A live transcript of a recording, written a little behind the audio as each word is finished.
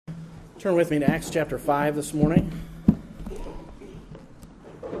Turn with me to Acts chapter 5 this morning.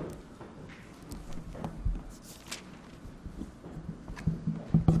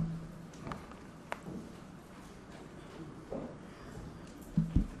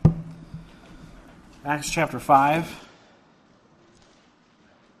 Acts chapter 5.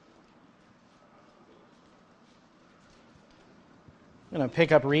 I'm going to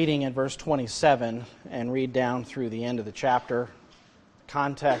pick up reading at verse 27 and read down through the end of the chapter.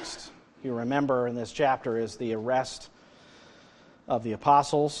 Context, you remember, in this chapter is the arrest of the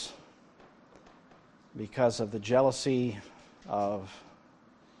apostles because of the jealousy of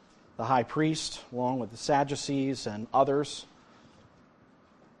the high priest, along with the Sadducees and others.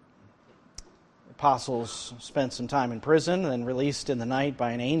 The apostles spent some time in prison, then released in the night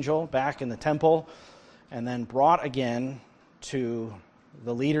by an angel back in the temple, and then brought again to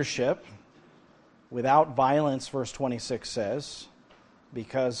the leadership without violence, verse 26 says,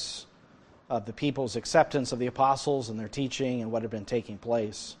 because of the people's acceptance of the apostles and their teaching and what had been taking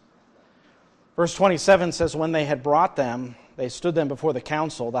place. Verse 27 says, when they had brought them, they stood them before the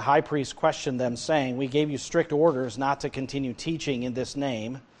council. The high priest questioned them, saying, we gave you strict orders not to continue teaching in this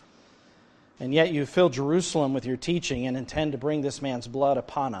name, and yet you fill Jerusalem with your teaching and intend to bring this man's blood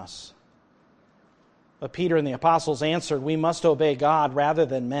upon us. But Peter and the apostles answered, we must obey God rather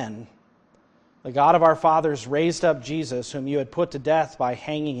than men. The God of our fathers raised up Jesus, whom you had put to death by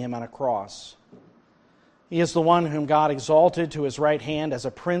hanging him on a cross. He is the one whom God exalted to his right hand as a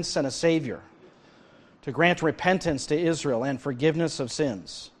prince and a savior, to grant repentance to Israel and forgiveness of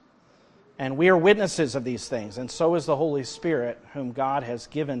sins. And we are witnesses of these things, and so is the Holy Spirit, whom God has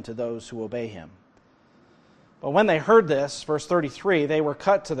given to those who obey him. But when they heard this, verse 33, they were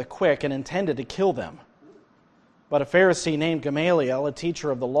cut to the quick and intended to kill them. But a Pharisee named Gamaliel, a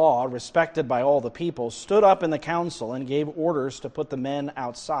teacher of the law, respected by all the people, stood up in the council and gave orders to put the men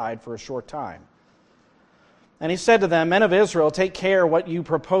outside for a short time. And he said to them, men of Israel, take care what you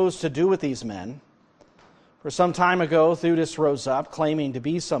propose to do with these men. For some time ago, Theudas rose up, claiming to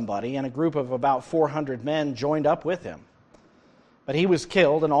be somebody, and a group of about 400 men joined up with him. But he was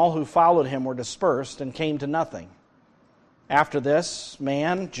killed, and all who followed him were dispersed and came to nothing. After this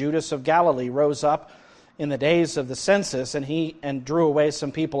man, Judas of Galilee, rose up in the days of the census, and drew away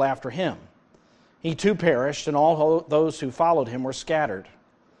some people after him. He too perished, and all those who followed him were scattered.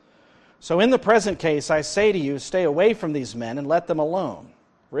 So in the present case, I say to you, stay away from these men and let them alone.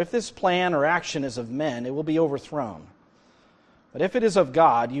 For if this plan or action is of men, it will be overthrown. But if it is of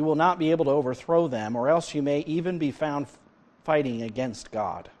God, you will not be able to overthrow them, or else you may even be found fighting against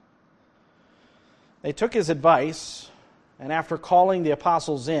God. They took his advice, and after calling the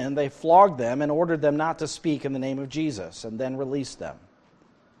apostles in, they flogged them and ordered them not to speak in the name of Jesus, and then released them.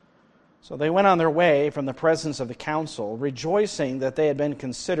 So they went on their way from the presence of the council, rejoicing that they had been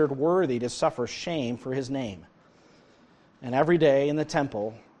considered worthy to suffer shame for his name. And every day in the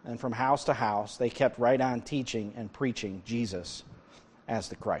temple and from house to house, they kept right on teaching and preaching Jesus as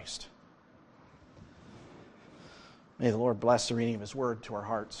the Christ. May the Lord bless the reading of his word to our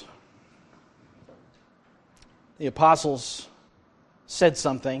hearts. The apostles said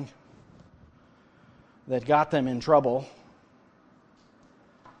something that got them in trouble.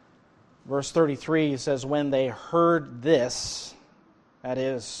 Verse 33 says, when they heard this, that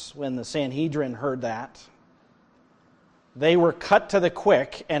is, when the Sanhedrin heard that, they were cut to the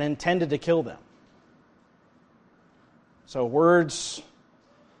quick and intended to kill them. So words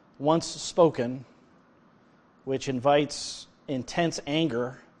once spoken, which invites intense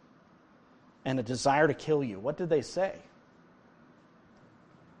anger and a desire to kill you. What did they say?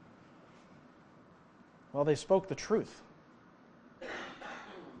 Well, they spoke the truth.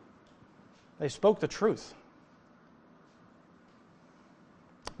 They spoke the truth.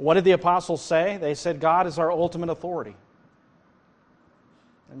 What did the apostles say? They said, God is our ultimate authority,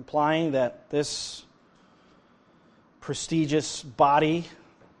 implying that this prestigious body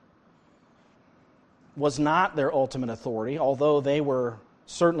was not their ultimate authority, although they were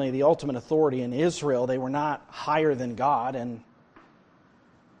certainly the ultimate authority in Israel. They were not higher than God, and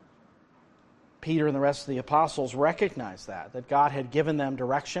Peter and the rest of the apostles recognized that God had given them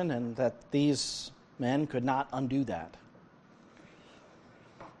direction and that these men could not undo that.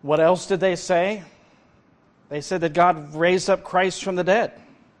 What else did they say? They said that God raised up Christ from the dead.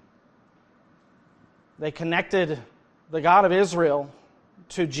 They connected the God of Israel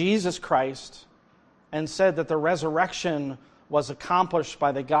to Jesus Christ and said that the resurrection was accomplished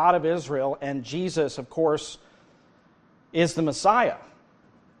by the God of Israel, and Jesus, of course, is the Messiah.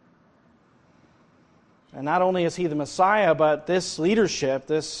 And not only is he the Messiah, but this leadership,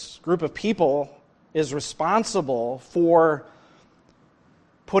 this group of people, is responsible for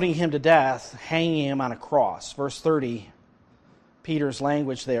putting him to death, hanging him on a cross. Verse 30, Peter's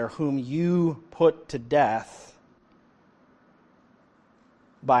language there, whom you put to death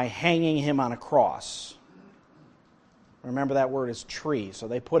by hanging him on a cross. Remember, that word is tree. So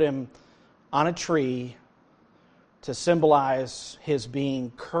they put him on a tree to symbolize his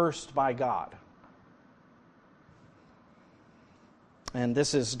being cursed by God. And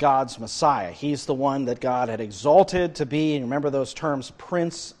this is God's Messiah. He's the one that God had exalted to be, and remember those terms,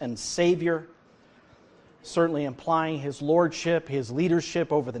 Prince and Savior, certainly implying his lordship, his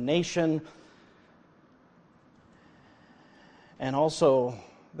leadership over the nation. And also,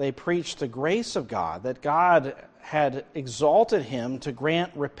 they preached the grace of God, that God had exalted him to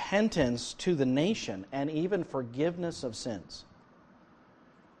grant repentance to the nation and even forgiveness of sins.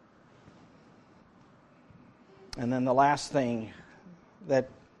 And then the last thing that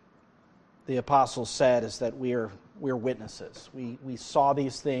the apostles said is that we're witnesses. We saw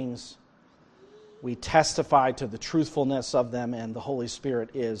these things. We testified to the truthfulness of them, and the Holy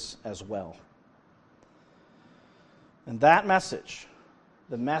Spirit is as well. And that message,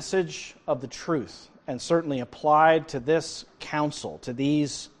 the message of the truth, and certainly applied to this council, to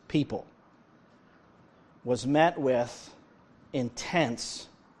these people, was met with intense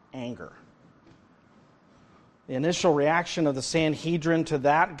anger. The initial reaction of the Sanhedrin to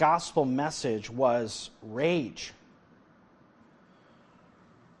that gospel message was rage.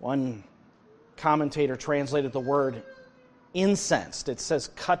 One commentator translated the word incensed. It says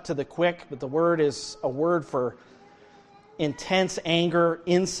cut to the quick, but the word is a word for intense anger,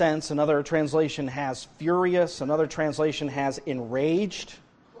 incense. Another translation has furious. Another translation has enraged.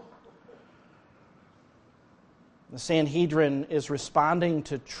 The Sanhedrin is responding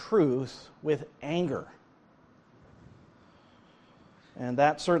to truth with anger. And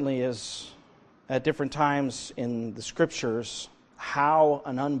that certainly is, at different times in the Scriptures, how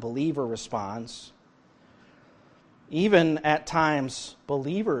an unbeliever responds. Even at times,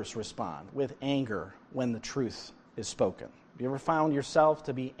 believers respond with anger when the truth is spoken. Have you ever found yourself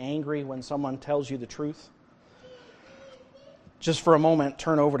to be angry when someone tells you the truth? Just for a moment,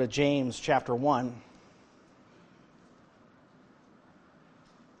 turn over to James chapter 1.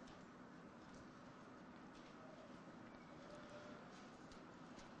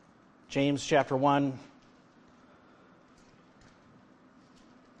 James chapter 1.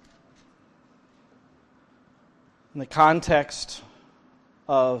 In the context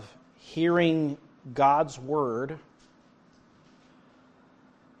of hearing God's word,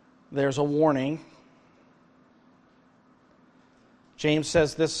 there's a warning. James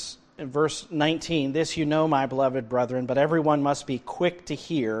says this in verse 19, "This you know, my beloved brethren, but everyone must be quick to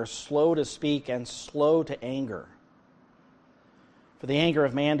hear, slow to speak, and slow to anger. For the anger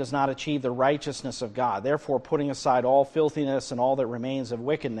of man does not achieve the righteousness of God. Therefore, putting aside all filthiness and all that remains of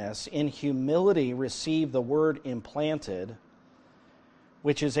wickedness, in humility receive the word implanted,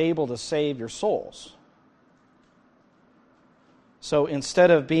 which is able to save your souls." So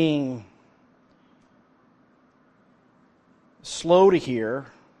instead of being slow to hear,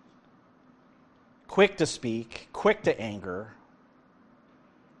 quick to speak, quick to anger,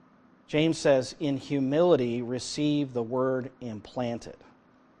 James says, in humility receive the word implanted.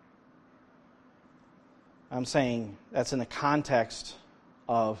 I'm saying that's in the context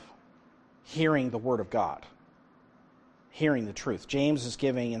of hearing the word of God, hearing the truth. James is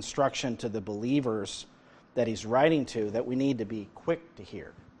giving instruction to the believers that he's writing to that we need to be quick to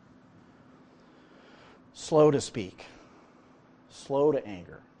hear, slow to speak, slow to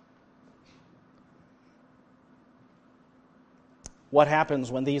anger. What happens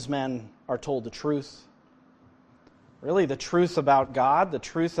when these men are told the truth? Really, the truth about God, the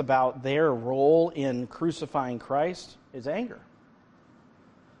truth about their role in crucifying Christ, is anger.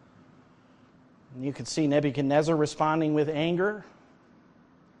 And you could see Nebuchadnezzar responding with anger,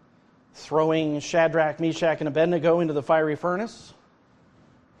 throwing Shadrach, Meshach, and Abednego into the fiery furnace.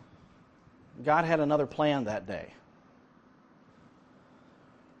 God had another plan that day.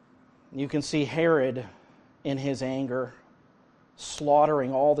 You can see Herod in his anger,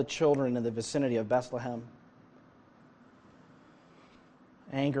 slaughtering all the children in the vicinity of Bethlehem.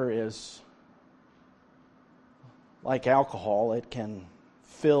 Anger is like alcohol. It can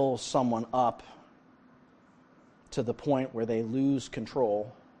fill someone up to the point where they lose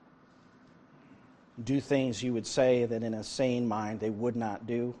control, do things you would say that in a sane mind they would not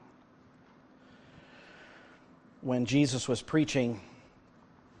do. When Jesus was preaching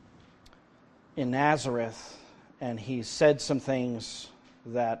in Nazareth, and he said some things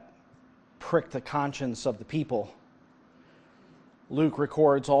that pricked the conscience of the people, Luke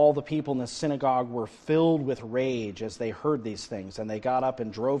records all the people in the synagogue were filled with rage as they heard these things, and they got up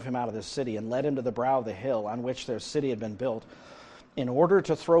and drove him out of the city and led him to the brow of the hill on which their city had been built, in order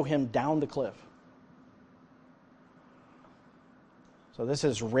to throw him down the cliff. So this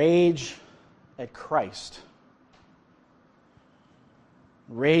is rage at Christ.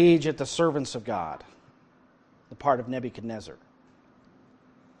 Rage at the servants of God, the part of Nebuchadnezzar.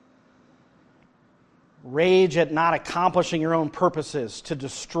 Rage at not accomplishing your own purposes to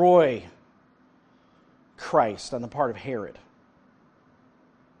destroy Christ on the part of Herod.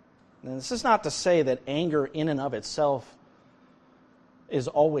 And this is not to say that anger in and of itself is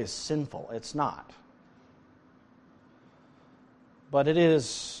always sinful. It's not. But it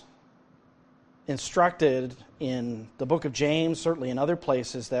is instructed in the book of James, certainly in other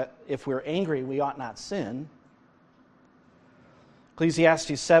places, that if we're angry, we ought not sin.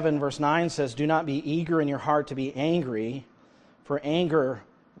 Ecclesiastes 7 verse 9 says, "Do not be eager in your heart to be angry, for anger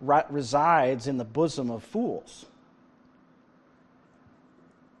resides in the bosom of fools."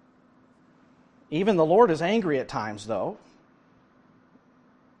 Even the Lord is angry at times, though.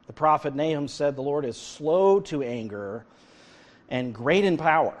 The prophet Nahum said the Lord is slow to anger and great in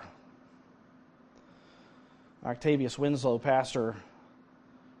power. Octavius Winslow, pastor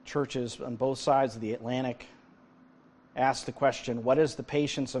churches on both sides of the Atlantic, asked the question, what is the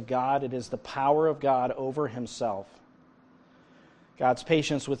patience of God? It is the power of God over himself. God's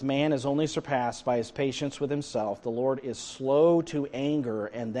patience with man is only surpassed by his patience with himself. The Lord is slow to anger,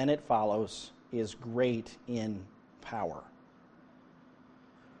 and then it follows, is great in power.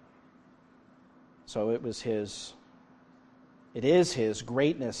 So it is his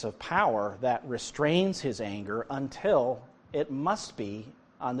greatness of power that restrains his anger until it must be,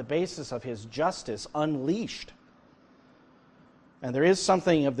 on the basis of his justice, unleashed. And there is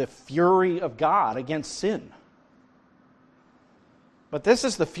something of the fury of God against sin. But this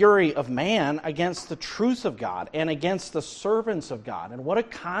is the fury of man against the truth of God and against the servants of God. And what a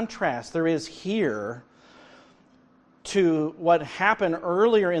contrast there is here to what happened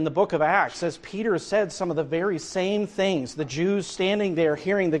earlier in the book of Acts, as Peter said some of the very same things. The Jews standing there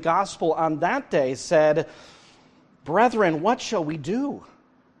hearing the gospel on that day said, "Brethren, what shall we do?"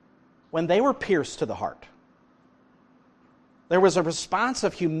 When they were pierced to the heart. There was a response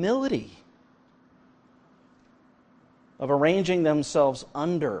of humility, of arranging themselves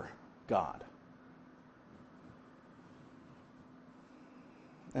under God.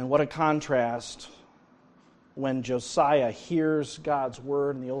 And what a contrast when Josiah hears God's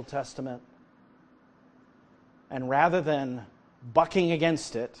word in the Old Testament, and rather than bucking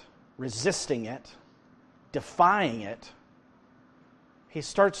against it, resisting it, defying it, he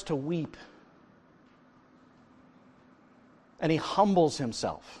starts to weep. And he humbles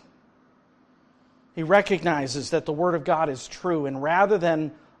himself. He recognizes that the Word of God is true, and rather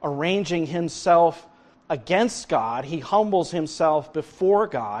than arranging himself against God, he humbles himself before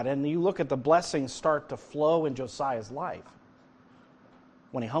God, and you look at the blessings start to flow in Josiah's life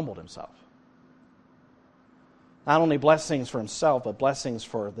when he humbled himself. Not only blessings for himself, but blessings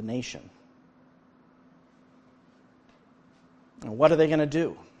for the nation. And what are they going to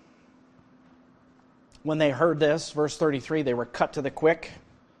do? When they heard this, verse 33, they were cut to the quick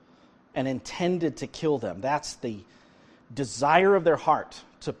and intended to kill them. That's the desire of their heart,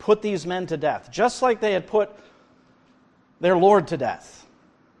 to put these men to death, just like they had put their Lord to death.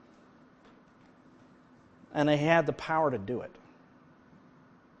 And they had the power to do it.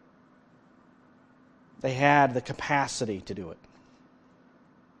 They had the capacity to do it.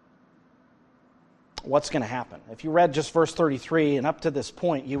 What's going to happen? If you read just verse 33 and up to this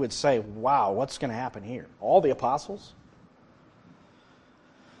point, you would say, wow, what's going to happen here? All the apostles?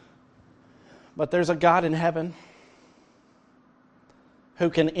 But there's a God in heaven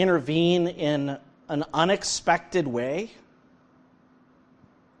who can intervene in an unexpected way.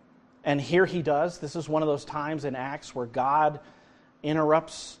 And here he does. This is one of those times in Acts where God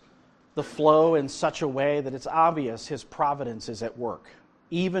interrupts the flow in such a way that it's obvious his providence is at work,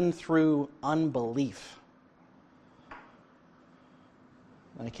 even through unbelief.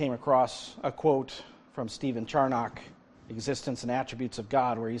 And I came across a quote from Stephen Charnock, Existence and Attributes of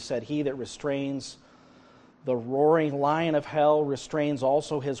God, where he said, "He that restrains the roaring lion of hell restrains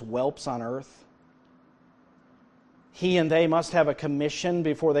also his whelps on earth. He and they must have a commission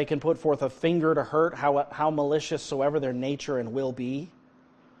before they can put forth a finger to hurt, how malicious soever their nature and will be.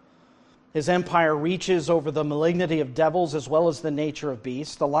 His empire reaches over the malignity of devils as well as the nature of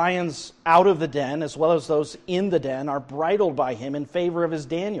beasts. The lions out of the den as well as those in the den are bridled by him in favor of his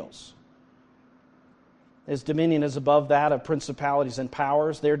Daniels. His dominion is above that of principalities and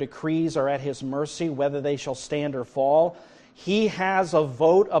powers. Their decrees are at his mercy, whether they shall stand or fall. He has a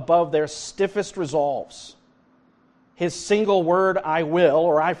vote above their stiffest resolves. His single word, I will,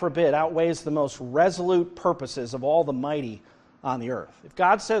 or I forbid, outweighs the most resolute purposes of all the mighty on the earth. If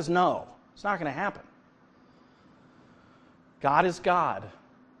God says no, it's not going to happen. God is God.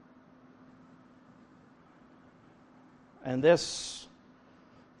 And this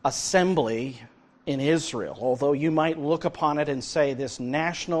assembly in Israel, although you might look upon it and say this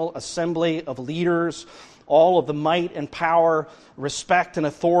national assembly of leaders, all of the might and power, respect and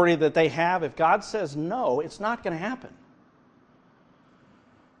authority that they have, if God says no, it's not going to happen.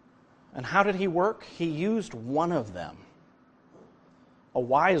 And how did he work? He used one of them, a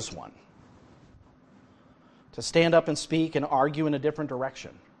wise one, to stand up and speak and argue in a different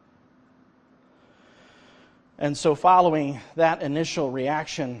direction. And so following that initial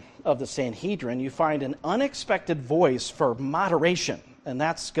reaction of the Sanhedrin, you find an unexpected voice for moderation, and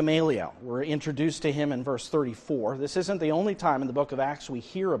that's Gamaliel. We're introduced to him in verse 34. This isn't the only time in the book of Acts we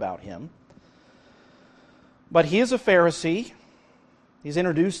hear about him. But he is a Pharisee. He's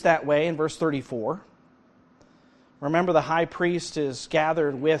introduced that way in verse 34. Remember, the high priest is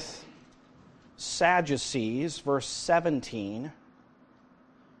gathered with Sadducees, verse 17.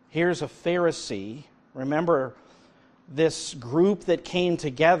 Here's a Pharisee. Remember, this group that came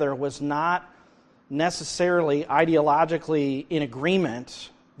together was not necessarily ideologically in agreement.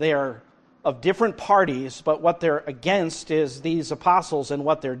 They are of different parties, but what they're against is these apostles and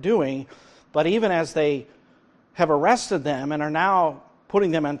what they're doing. But even as they have arrested them and are now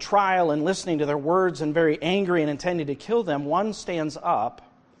putting them on trial and listening to their words and very angry and intending to kill them, one stands up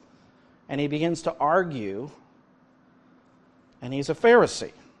and he begins to argue, and he's a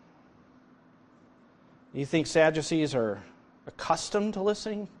Pharisee. You think Sadducees are accustomed to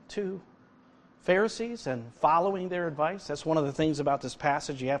listening to Pharisees and following their advice? That's one of the things about this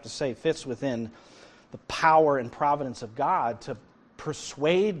passage you have to say fits within the power and providence of God to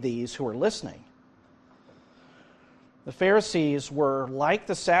persuade these who are listening. The Pharisees were, like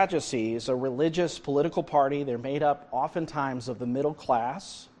the Sadducees, a religious political party. They're made up oftentimes of the middle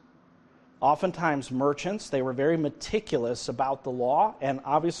class, oftentimes merchants. They were very meticulous about the law, and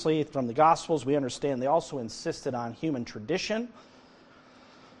obviously from the Gospels we understand they also insisted on human tradition,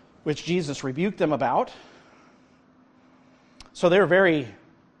 which Jesus rebuked them about. So they're very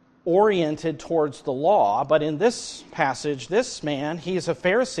oriented towards the law, but in this passage, this man, he's a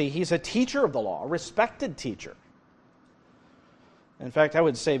Pharisee, he's a teacher of the law, a respected teacher. In fact, I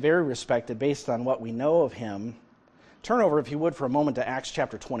would say very respected based on what we know of him. Turn over, if you would, for a moment to Acts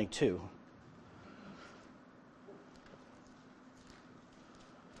chapter 22.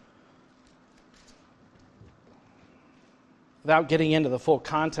 Without getting into the full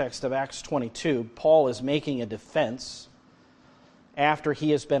context of Acts 22, Paul is making a defense after he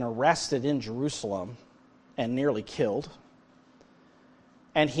has been arrested in Jerusalem and nearly killed.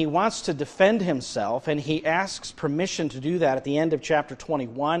 And he wants to defend himself, and he asks permission to do that at the end of chapter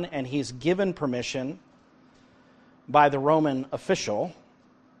 21, and he's given permission by the Roman official.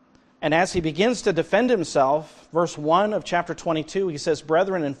 And as he begins to defend himself, verse 1 of chapter 22, he says,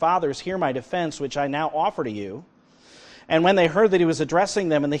 "Brethren and fathers, hear my defense, which I now offer to you." And when they heard that he was addressing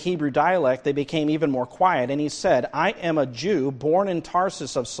them in the Hebrew dialect, they became even more quiet. And he said, "I am a Jew, born in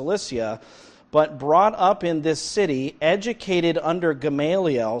Tarsus of Cilicia, but brought up in this city, educated under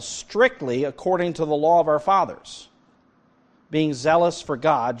Gamaliel, strictly according to the law of our fathers, being zealous for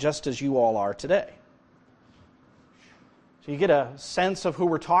God, just as you all are today." So you get a sense of who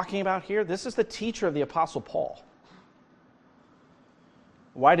we're talking about here. This is the teacher of the Apostle Paul.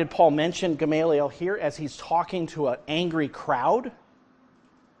 Why did Paul mention Gamaliel here as he's talking to an angry crowd?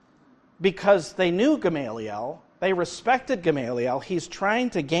 Because they knew Gamaliel. They respected Gamaliel. He's trying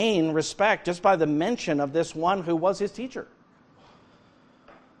to gain respect just by the mention of this one who was his teacher.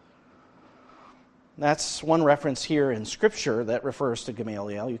 That's one reference here in Scripture that refers to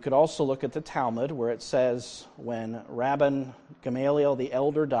Gamaliel. You could also look at the Talmud, where it says, when Rabban Gamaliel the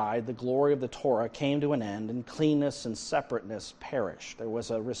elder died, the glory of the Torah came to an end, and cleanness and separateness perished. There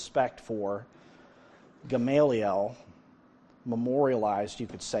was a respect for Gamaliel memorialized, you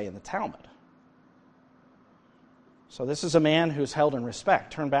could say, in the Talmud. So this is a man who's held in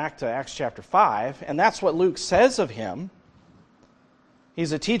respect. Turn back to Acts chapter 5, and that's what Luke says of him.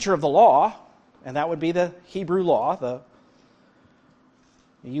 He's a teacher of the law, and that would be the Hebrew law,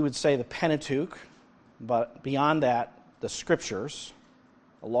 you would say the Pentateuch, but beyond that, the Scriptures.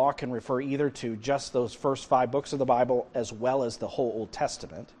 The law can refer either to just those first 5 books of the Bible as well as the whole Old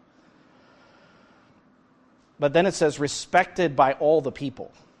Testament. But then it says, respected by all the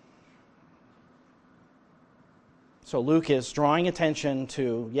people. So Luke is drawing attention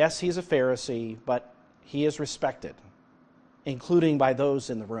to, yes, he's a Pharisee, but he is respected. including by those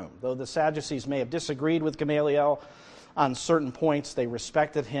in the room. Though the Sadducees may have disagreed with Gamaliel on certain points, they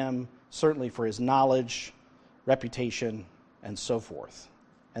respected him certainly for his knowledge, reputation, and so forth.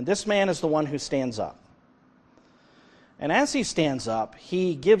 And this man is the one who stands up. And as he stands up,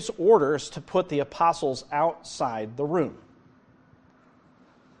 he gives orders to put the apostles outside the room.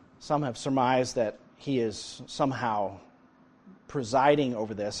 Some have surmised that he is somehow presiding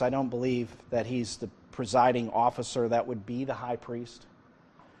over this. I don't believe that he's the presiding officer. That would be the high priest.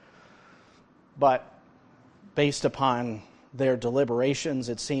 But based upon their deliberations,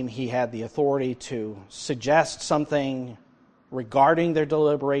 it seemed he had the authority to suggest something regarding their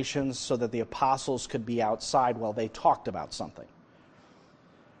deliberations so that the apostles could be outside while they talked about something.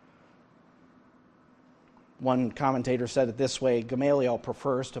 One commentator said it this way: Gamaliel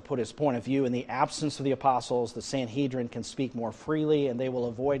prefers to put his point of view in the absence of the apostles. The Sanhedrin can speak more freely, and they will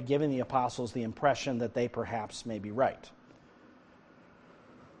avoid giving the apostles the impression that they perhaps may be right.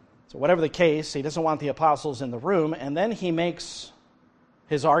 So whatever the case, he doesn't want the apostles in the room, and then he makes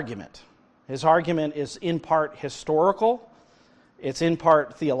his argument. His argument is in part historical, it's in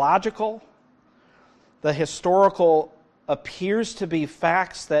part theological. The historical appears to be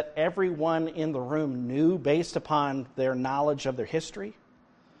facts that everyone in the room knew based upon their knowledge of their history,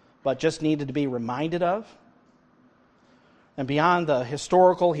 but just needed to be reminded of. And beyond the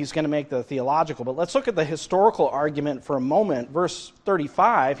historical, he's going to make the theological. But let's look at the historical argument for a moment. Verse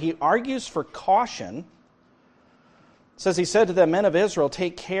 35, he argues for caution. It says, he said to the men of Israel,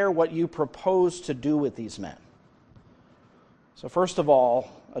 take care what you propose to do with these men. So first of all,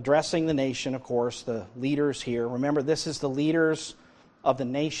 addressing the nation, of course, the leaders here. Remember, this is the leaders of the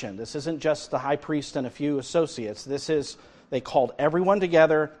nation. This isn't just the high priest and a few associates. They called everyone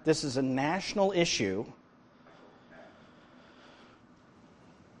together. This is a national issue.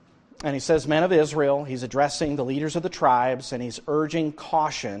 And he says, men of Israel, he's addressing the leaders of the tribes, and he's urging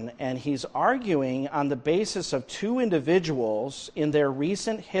caution, and he's arguing on the basis of two individuals in their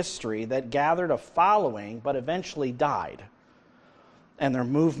recent history that gathered a following but eventually died, and their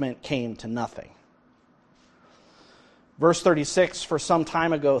movement came to nothing. Verse 36, for some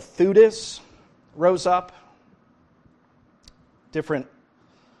time ago, Theudas rose up. Different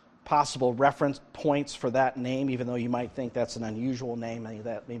possible reference points for that name, even though you might think that's an unusual name.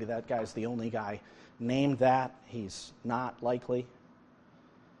 Maybe that guy's the only guy named that. He's not likely.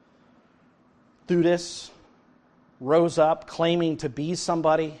 Theudas rose up claiming to be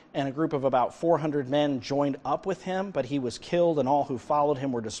somebody, and a group of about 400 men joined up with him, but he was killed, and all who followed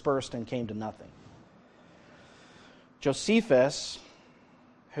him were dispersed and came to nothing. Josephus,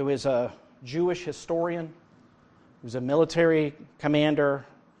 who is a Jewish historian, who's a military commander,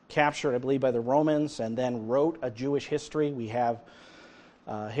 captured, I believe, by the Romans, and then wrote a Jewish history. We have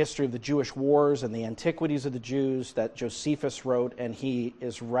a history of the Jewish wars and the antiquities of the Jews that Josephus wrote, and he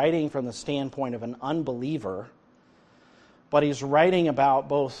is writing from the standpoint of an unbeliever, but he's writing about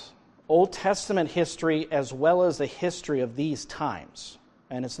both Old Testament history as well as the history of these times.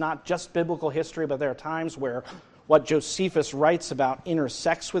 And it's not just biblical history, but there are times where what Josephus writes about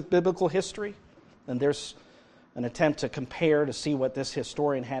intersects with biblical history, and there's an attempt to compare to see what this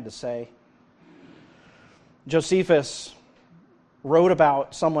historian had to say. Josephus wrote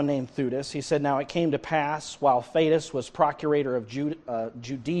about someone named Theudas. He said, now it came to pass while Fadus was procurator of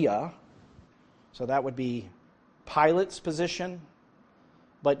Judea, so that would be Pilate's position,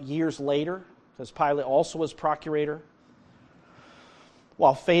 but years later, because Pilate also was procurator.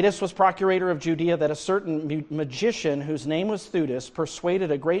 While Fadus was procurator of Judea, that a certain magician whose name was Theudas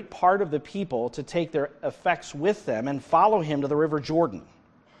persuaded a great part of the people to take their effects with them and follow him to the river Jordan.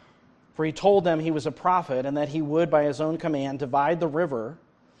 For he told them he was a prophet and that he would, by his own command, divide the river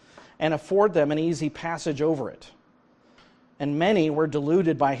and afford them an easy passage over it. And many were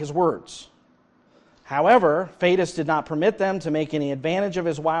deluded by his words. However, Fadus did not permit them to make any advantage of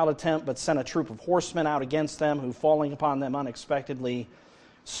his wild attempt, but sent a troop of horsemen out against them, who, falling upon them unexpectedly,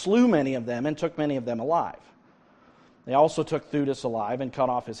 slew many of them and took many of them alive. They also took Theudas alive and cut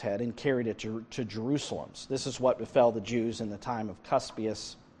off his head and carried it to Jerusalem. This is what befell the Jews in the time of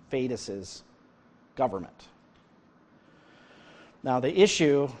Cuspius Fadus's government. Now the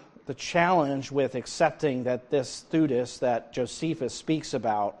issue, the challenge with accepting that this Theudas that Josephus speaks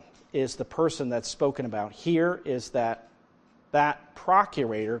about is the person that's spoken about here is that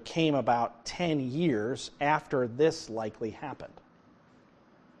procurator came about 10 years after this likely happened.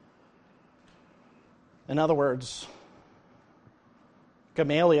 In other words,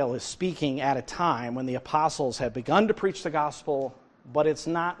 Gamaliel is speaking at a time when the apostles had begun to preach the gospel, but it's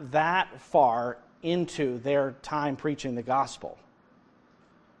not that far into their time preaching the gospel.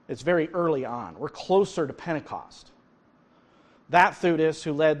 It's very early on. We're closer to Pentecost. that Theudas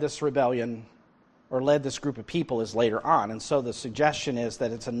who led this rebellion or led this group of people is later on. And so the suggestion is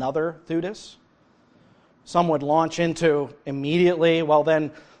that it's another Theudas. Some would launch into immediately, well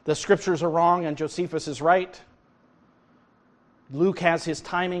then the scriptures are wrong and Josephus is right. Luke has his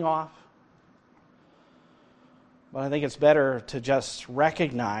timing off. But I think it's better to just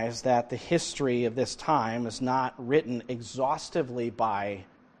recognize that the history of this time is not written exhaustively by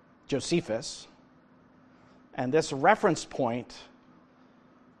Josephus. And this reference point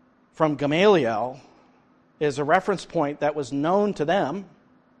from Gamaliel is a reference point that was known to them.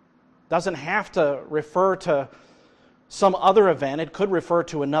 Doesn't have to refer to some other event. It could refer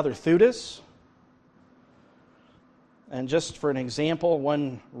to another Theudas. And just for an example,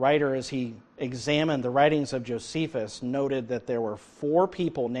 one writer, as he examined the writings of Josephus, noted that there were 4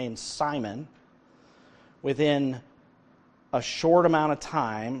 people named Simon within a short amount of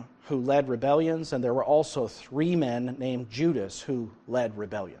time who led rebellions, and there were also 3 men named Judas who led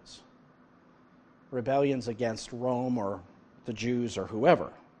rebellions. Rebellions against Rome or the Jews or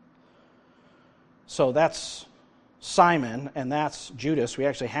whoever. So that's Simon, and that's Judas. We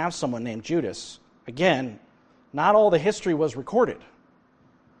actually have someone named Judas. Again, not all the history was recorded.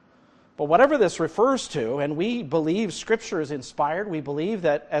 But whatever this refers to, and we believe Scripture is inspired, we believe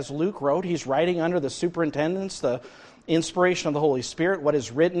that as Luke wrote, he's writing under the superintendence, the inspiration of the Holy Spirit. What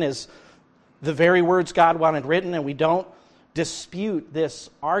is written is the very words God wanted written, and we don't dispute this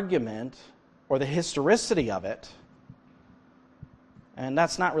argument or the historicity of it. And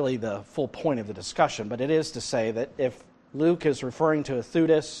that's not really the full point of the discussion, but it is to say that if Luke is referring to a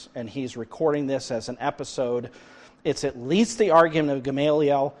Theudas and he's recording this as an episode, it's at least the argument of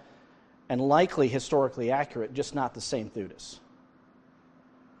Gamaliel and likely historically accurate, just not the same Theudas.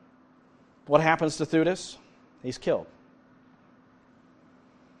 What happens to Theudas? He's killed.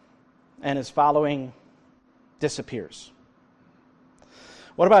 And his following disappears.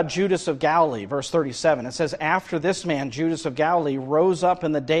 What about Judas of Galilee? Verse 37. It says, after this man, Judas of Galilee, rose up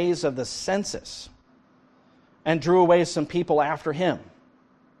in the days of the census and drew away some people after him.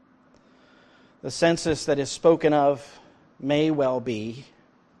 The census that is spoken of may well be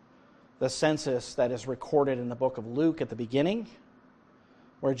the census that is recorded in the book of Luke at the beginning,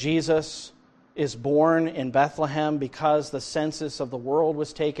 where Jesus is born in Bethlehem because the census of the world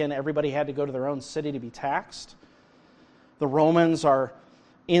was taken. Everybody had to go to their own city to be taxed. The Romans are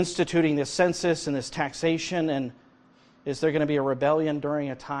instituting this census and this taxation, and is there going to be a rebellion during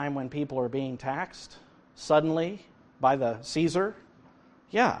a time when people are being taxed suddenly by the Caesar?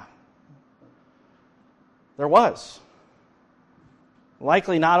 Yeah, there was.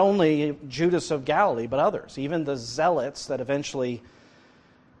 Likely not only Judas of Galilee, but others. Even the zealots that eventually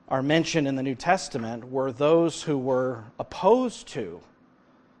are mentioned in the New Testament were those who were opposed to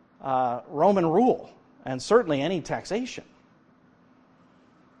Roman rule, and certainly any taxation.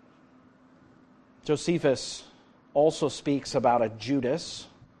 Josephus also speaks about a Judas.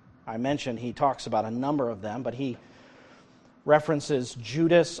 I mentioned he talks about a number of them, but he references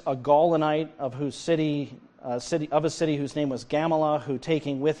Judas, a Gaulonite of a city whose name was Gamala, who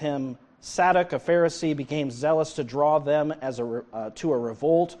taking with him Sadok, a Pharisee, became zealous to draw them to a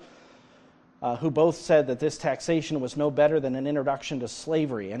revolt, who both said that this taxation was no better than an introduction to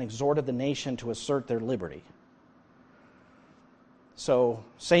slavery and exhorted the nation to assert their liberty. So,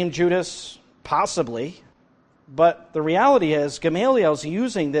 same Judas, possibly, but the reality is Gamaliel's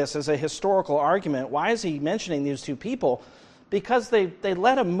using this as a historical argument. Why is he mentioning these 2 people? Because they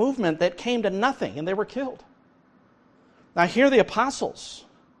led a movement that came to nothing and they were killed. Now here are the apostles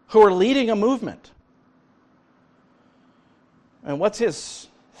who are leading a movement. And what's his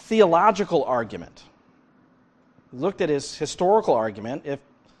theological argument? We looked at his historical argument. If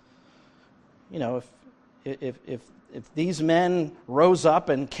these men rose up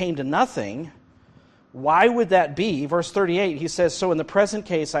and came to nothing, why would that be? Verse 38, he says, so in the present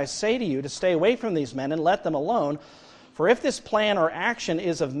case I say to you to stay away from these men and let them alone, for if this plan or action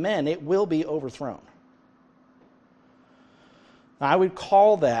is of men, it will be overthrown. Now, I would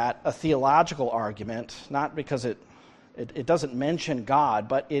call that a theological argument, not because it doesn't mention God,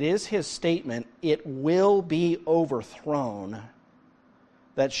 but it is his statement, it will be overthrown,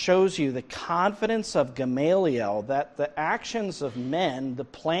 that shows you the confidence of Gamaliel that the actions of men, the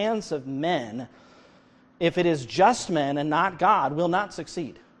plans of men, if it is just men and not God, will not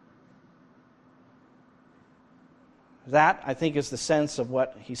succeed. That, I think, is the sense of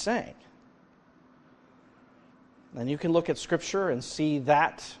what he's saying. And you can look at Scripture and see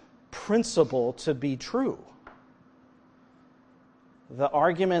that principle to be true. The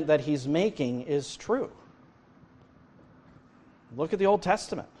argument that he's making is true. Look at the Old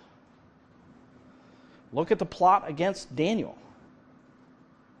Testament. Look at the plot against Daniel.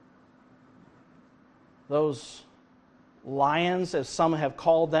 those lions, as some have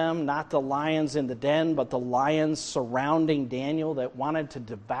called them, not the lions in the den, but the lions surrounding Daniel that wanted to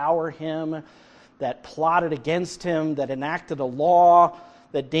devour him, that plotted against him, that enacted a law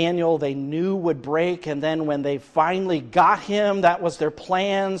that Daniel they knew would break, and then when they finally got him, that was their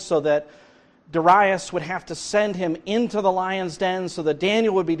plan, so that Darius would have to send him into the lion's den so that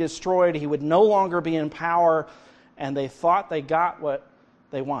Daniel would be destroyed, he would no longer be in power, and they thought they got what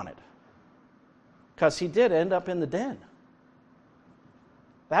they wanted. Because he did end up in the den.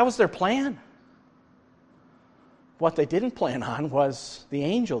 That was their plan. What they didn't plan on was the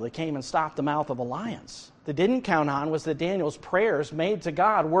angel that came and stopped the mouth of the lions. They didn't count on was that Daniel's prayers made to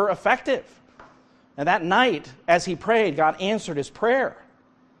God were effective. And that night, as he prayed, God answered his prayer.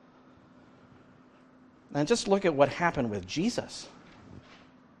 And just look at what happened with Jesus.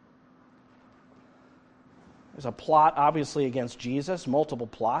 There's a plot, obviously, against Jesus, multiple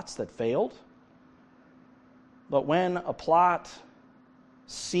plots that failed. But when a plot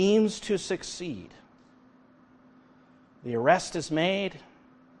seems to succeed, the arrest is made,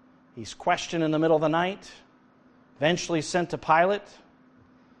 he's questioned in the middle of the night, eventually sent to Pilate.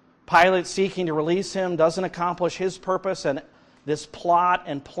 Pilate, seeking to release him, doesn't accomplish his purpose, and this plot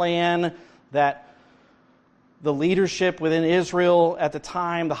and plan that the leadership within Israel at the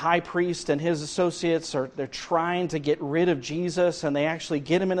time, the high priest and his associates, they're trying to get rid of Jesus, and they actually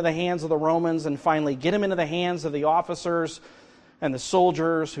get him into the hands of the Romans and finally get him into the hands of the officers and the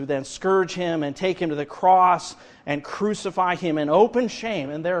soldiers, who then scourge him and take him to the cross and crucify him in open shame,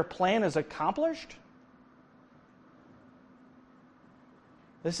 and their plan is accomplished?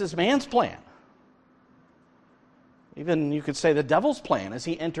 This is man's plan. Even, you could say, the devil's plan as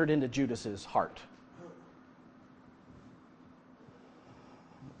he entered into Judas's heart.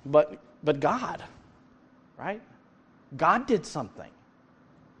 But God, right? God did something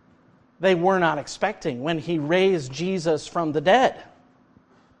they were not expecting when he raised Jesus from the dead.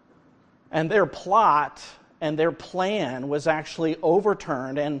 And their plot and their plan was actually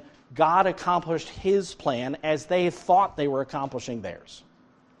overturned, and God accomplished his plan as they thought they were accomplishing theirs.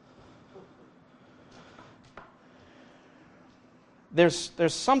 There's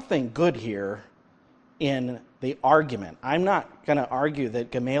something good here in the argument. I'm not going to argue that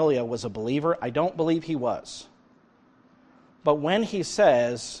Gamaliel was a believer. I don't believe he was. But when he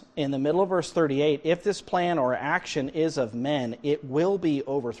says in the middle of verse 38, if this plan or action is of men, it will be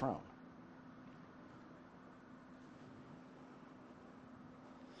overthrown.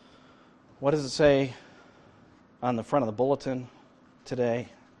 What does it say on the front of the bulletin today?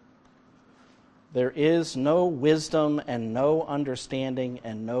 There is no wisdom and no understanding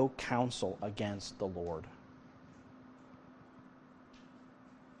and no counsel against the Lord.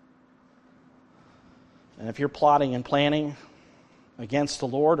 And if you're plotting and planning against the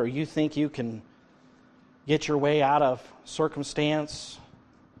Lord, or you think you can get your way out of circumstance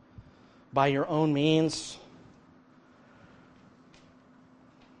by your own means,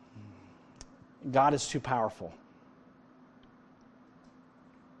 God is too powerful.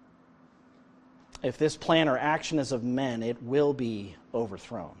 If this plan or action is of men, it will be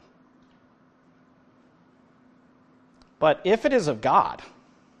overthrown. But if it is of God,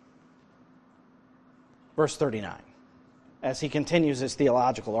 verse 39, as he continues his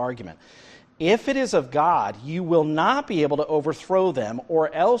theological argument, if it is of God, you will not be able to overthrow them,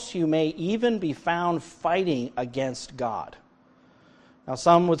 or else you may even be found fighting against God. Now,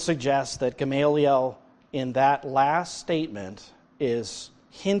 some would suggest that Gamaliel, in that last statement, is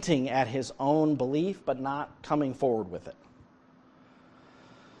hinting at his own belief, but not coming forward with it.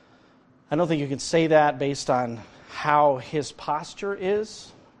 I don't think you can say that based on how his posture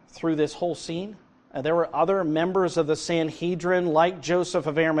is through this whole scene. There were other members of the Sanhedrin, like Joseph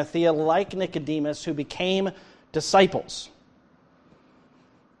of Arimathea, like Nicodemus, who became disciples.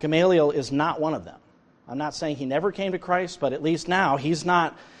 Gamaliel is not one of them. I'm not saying he never came to Christ, but at least now he's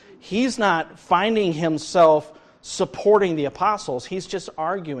not finding himself supporting the apostles. He's just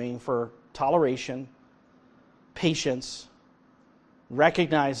arguing for toleration, patience,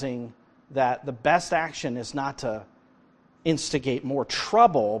 recognizing that the best action is not to instigate more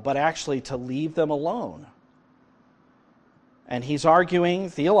trouble, but actually to leave them alone. And he's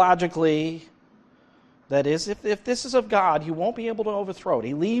arguing theologically that is, if this is of God, you won't be able to overthrow it.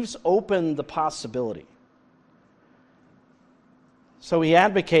 He leaves open the possibility. So he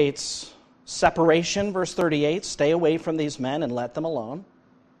advocates separation, verse 38, stay away from these men and let them alone.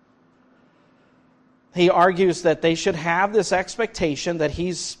 He argues that they should have this expectation that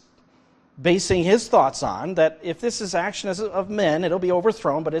he's basing his thoughts on, that if this is action of men, it'll be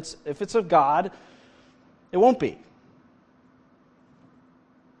overthrown, but if it's of God, it won't be.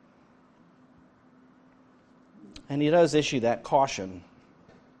 And he does issue that caution,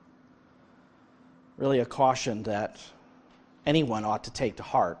 really a caution that anyone ought to take to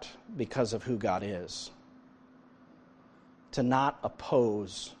heart because of who God is, to not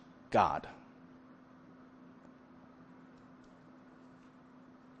oppose God.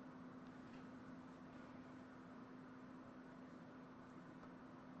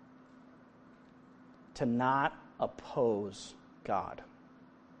 To not oppose God.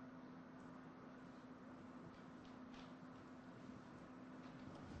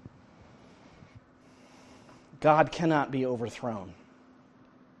 God cannot be overthrown.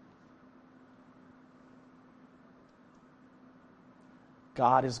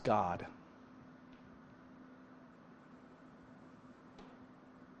 God is God.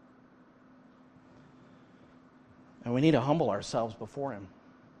 And we need to humble ourselves before Him.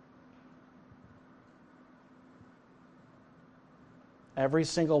 Every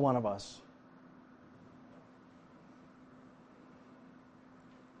single one of us.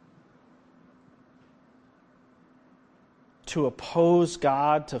 To oppose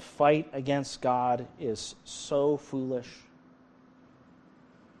God, to fight against God is so foolish.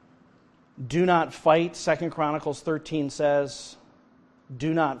 Do not fight, 2 Chronicles 13 says,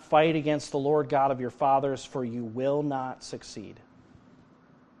 do not fight against the Lord God of your fathers, for you will not succeed.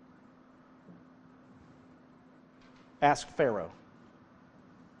 Ask Pharaoh,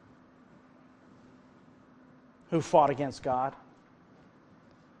 who fought against God,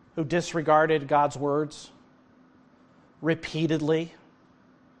 who disregarded God's words repeatedly.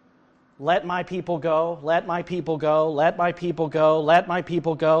 Let my people go, let my people go, let my people go, let my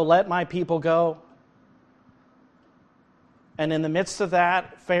people go, let my people go. And in the midst of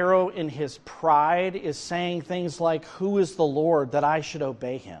that, Pharaoh, in his pride, is saying things like, who is the Lord that I should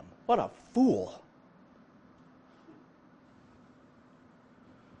obey him? What a fool.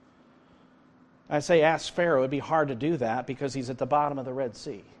 I say ask Pharaoh. It'd be hard to do that because he's at the bottom of the Red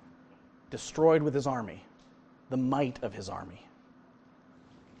Sea, destroyed with his army, the might of his army.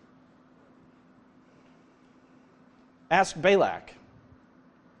 Ask Balak.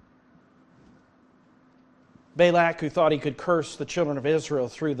 Balak, who thought he could curse the children of Israel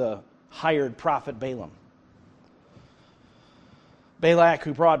through the hired prophet Balaam. Balak,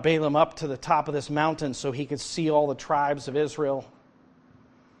 who brought Balaam up to the top of this mountain so he could see all the tribes of Israel.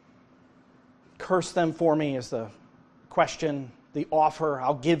 Curse them for me is the question, the offer.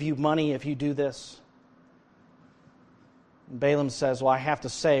 I'll give you money if you do this. Balaam says, well, I have to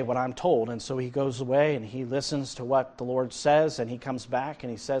say what I'm told. And so he goes away and he listens to what the Lord says, and he comes back and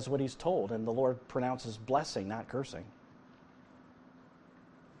he says what he's told. And the Lord pronounces blessing, not cursing.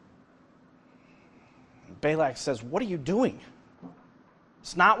 Balak says, what are you doing?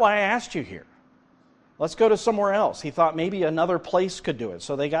 It's not why I asked you here. Let's go to somewhere else. He thought maybe another place could do it.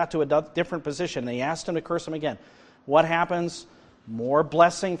 So they got to a different position. They asked him to curse him again. What happens? More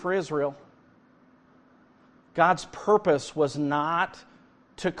blessing for Israel. God's purpose was not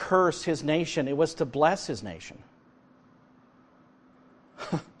to curse his nation. It was to bless his nation.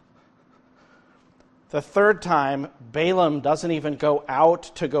 The third time, Balaam doesn't even go out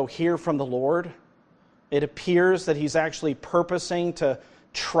to go hear from the Lord. It appears that he's actually purposing to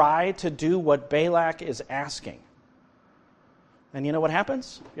try to do what Balak is asking. And you know what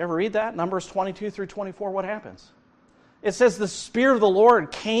happens? You ever read that? Numbers 22 through 24, what happens? It says the Spirit of the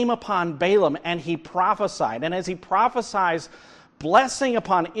Lord came upon Balaam and he prophesied. And as he prophesies, blessing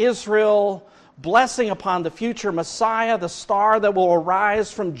upon Israel, blessing upon the future Messiah, the star that will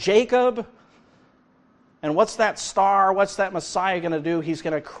arise from Jacob. And what's that star? What's that Messiah going to do? He's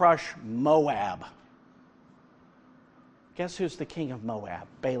going to crush Moab. Guess who's the king of Moab?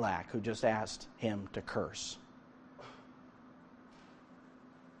 Balak, who just asked him to curse.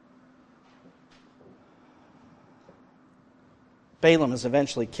 Balaam is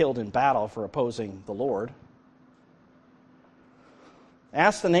eventually killed in battle for opposing the Lord.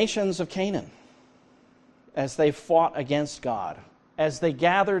 Ask the nations of Canaan as they fought against God, as they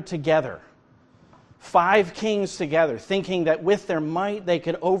gathered together, 5 kings together, thinking that with their might they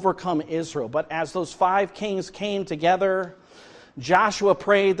could overcome Israel. But as those 5 kings came together, Joshua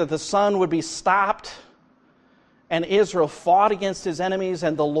prayed that the sun would be stopped, and Israel fought against his enemies,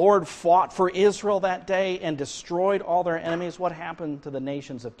 and the Lord fought for Israel that day and destroyed all their enemies. What happened to the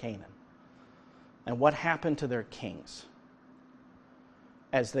nations of Canaan? And what happened to their kings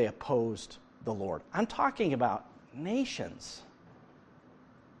as they opposed the Lord? I'm talking about nations.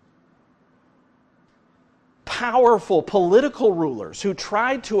 Powerful political rulers who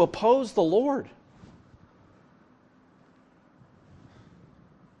tried to oppose the Lord.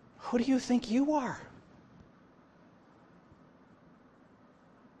 Who do you think you are?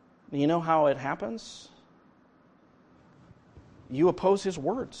 You know how it happens? you oppose his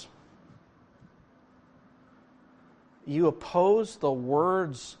words. You oppose the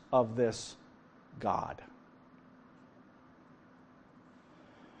words of this God.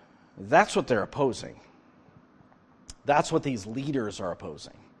 That's what they're opposing. That's what these leaders are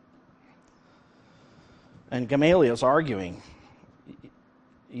opposing. And Gamaliel's arguing,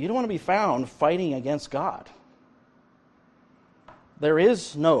 you don't want to be found fighting against God. There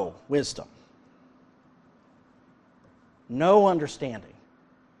is no wisdom, no understanding,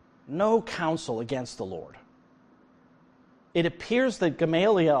 no counsel against the Lord. It appears that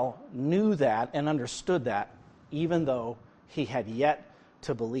Gamaliel knew that and understood that, even though he had yet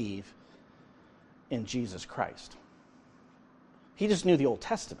to believe in Jesus Christ. He just knew the Old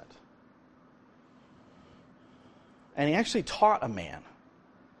Testament. And he actually taught a man.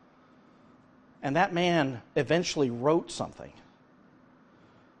 And that man eventually wrote something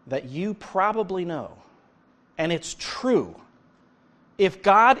that you probably know. And it's true. If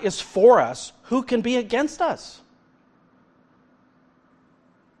God is for us, who can be against us?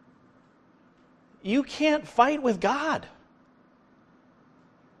 You can't fight with God.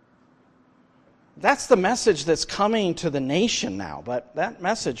 That's the message that's coming to the nation now, but that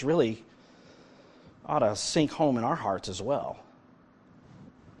message really ought to sink home in our hearts as well.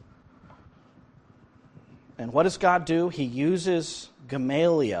 And what does God do? He uses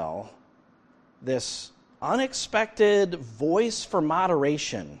Gamaliel, this unexpected voice for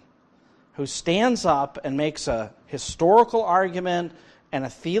moderation, who stands up and makes a historical argument and a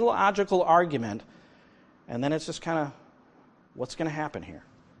theological argument, and then it's just kind of, what's going to happen here?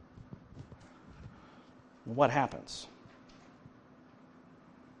 What happens?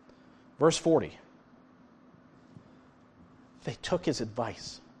 Verse 40. They took his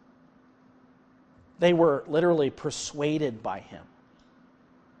advice. They were literally persuaded by him.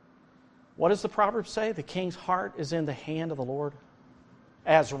 What does the proverb say? The king's heart is in the hand of the Lord.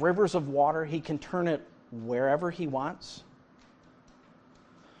 As rivers of water, he can turn it wherever he wants.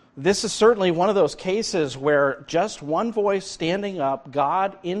 This is certainly one of those cases where just one voice standing up,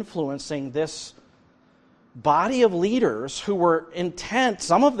 God influencing this body of leaders who were intent,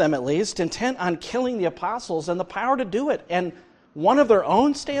 some of them at least, intent on killing the apostles and the power to do it. And one of their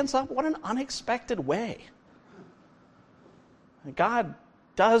own stands up. What an unexpected way. God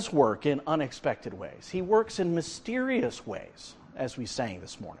does work in unexpected ways. He works in mysterious ways, as we sang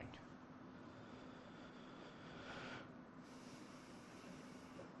this morning.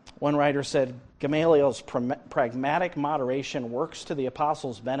 One writer said, Gamaliel's pragmatic moderation works to the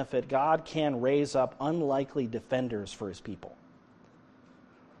apostles' benefit. God can raise up unlikely defenders for his people.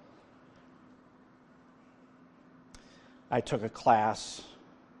 I took a class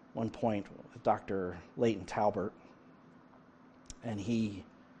at one point with Dr. Leighton Talbert, and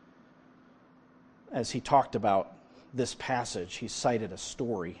as he talked about this passage, he cited a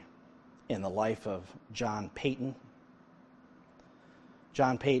story in the life of John Paton.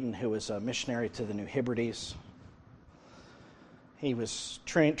 John Paton, who was a missionary to the New Hebrides, he was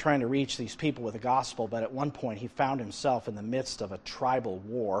trying to reach these people with the gospel, but at one point he found himself in the midst of a tribal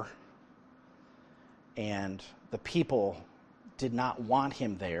war, and the people did not want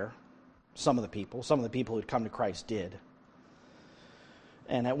him there. Some of the people who had come to Christ did.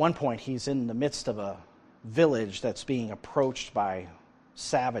 And at one point he's in the midst of a village that's being approached by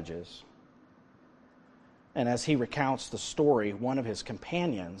savages. And as he recounts the story, one of his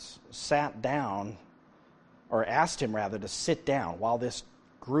companions sat down, or asked him rather to sit down while this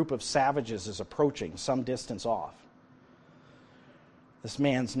group of savages is approaching some distance off. This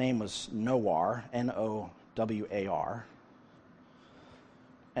man's name was Nowar, N-O-W-A-R,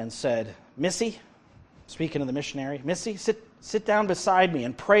 and said, Missy, speaking of the missionary, Missy, sit down beside me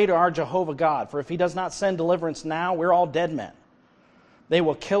and pray to our Jehovah God, for if he does not send deliverance now, we're all dead men. They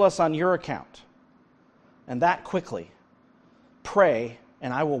will kill us on your account. And that quickly. Pray,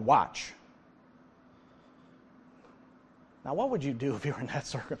 and I will watch. Now, what would you do if you were in that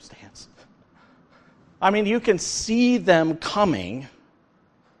circumstance? I mean, you can see them coming,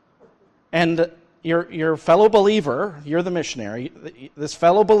 and your fellow believer, you're the missionary, this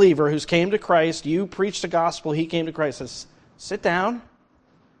fellow believer who's came to Christ, you preach the gospel, he came to Christ, says, sit down,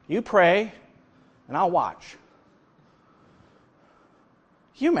 you pray, and I'll watch.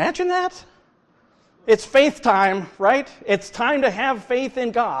 Can you imagine that? It's faith time, right? It's time to have faith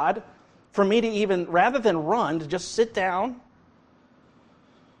in God for me to even, rather than run, to just sit down.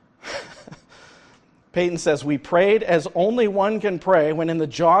 Paton says, we prayed as only one can pray when in the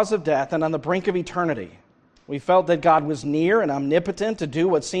jaws of death and on the brink of eternity. We felt that God was near and omnipotent to do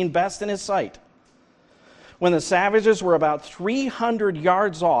what seemed best in his sight. When the savages were about 300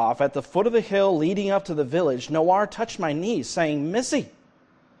 yards off at the foot of the hill leading up to the village, Nawar touched my knee, saying, Missy,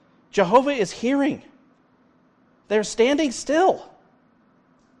 Jehovah is hearing. They're standing still.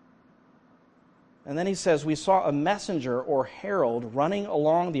 And then he says, we saw a messenger or herald running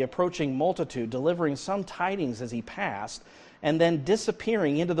along the approaching multitude, delivering some tidings as he passed, and then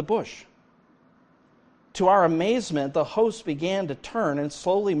disappearing into the bush. To our amazement, the host began to turn and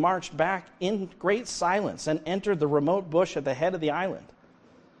slowly marched back in great silence and entered the remote bush at the head of the island.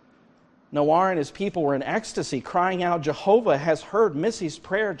 Nawar and his people were in ecstasy, crying out, Jehovah has heard Missy's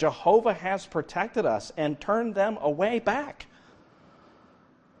prayer. Jehovah has protected us and turned them away back.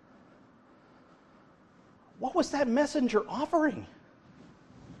 What was that messenger offering?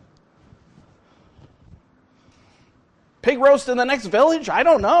 Pig roast in the next village? I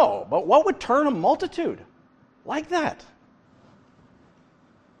don't know. But what would turn a multitude like that?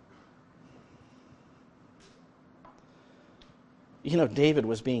 You know, David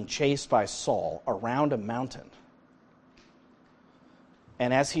was being chased by Saul around a mountain.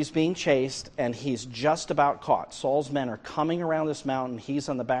 And as he's being chased and he's just about caught, Saul's men are coming around this mountain. He's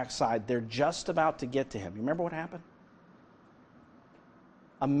on the backside. They're just about to get to him. You remember what happened?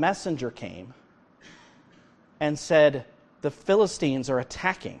 A messenger came and said, the Philistines are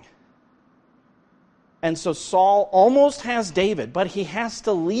attacking. And so Saul almost has David, but he has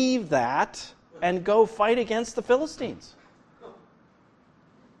to leave that and go fight against the Philistines.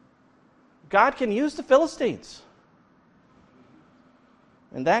 God can use the Philistines.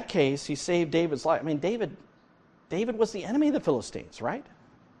 In that case, he saved David's life. I mean, David was the enemy of the Philistines, right?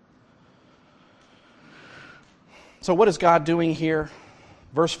 So what is God doing here?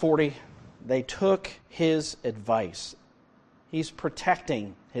 Verse 40, they took his advice. He's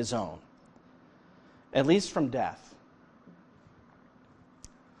protecting his own, at least from death.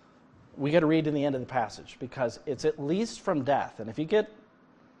 We got to read to the end of the passage because it's at least from death. And if you get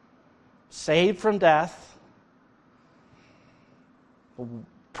saved from death,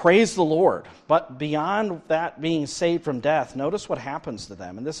 praise the Lord. But beyond that being saved from death, notice what happens to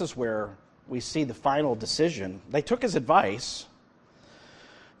them. And this is where we see the final decision. They took his advice.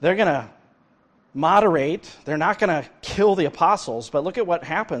 They're going to moderate. They're not going to kill the apostles. But look at what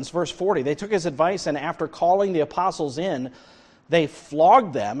happens. Verse 40, they took his advice, and after calling the apostles in, they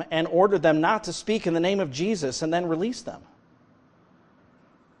flogged them and ordered them not to speak in the name of Jesus, and then released them.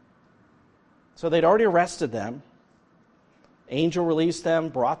 So they'd already arrested them. Angel released them,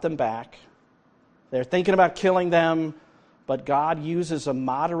 brought them back. They're thinking about killing them, but God uses a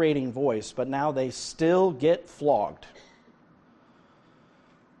moderating voice, but now they still get flogged.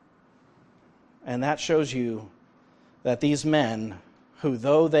 And that shows you that these men, who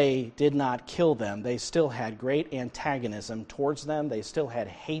though they did not kill them, they still had great antagonism towards them, they still had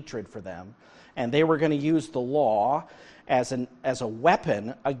hatred for them, and they were going to use the law as a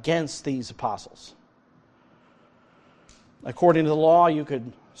weapon against these apostles. According to the law, you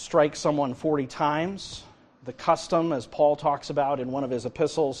could strike someone 40 times. The custom, as Paul talks about in one of his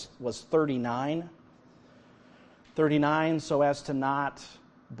epistles, was 39. 39 so as to not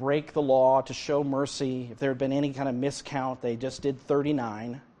break the law, to show mercy. If there had been any kind of miscount, they just did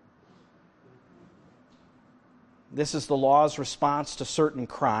 39. This is the law's response to certain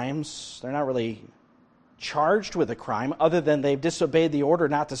crimes. They're not really charged with a crime other than they've disobeyed the order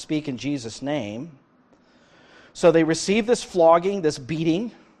not to speak in Jesus' name. So they received this flogging, this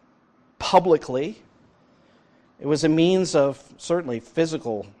beating, publicly. It was a means of certainly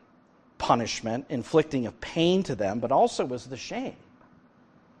physical punishment, inflicting of pain to them, but also was the shame.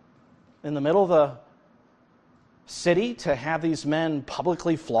 In the middle of the city, to have these men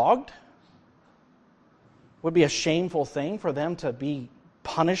publicly flogged would be a shameful thing for them to be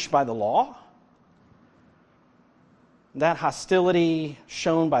punished by the law. That hostility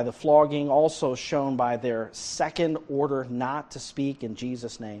shown by the flogging, also shown by their second order not to speak in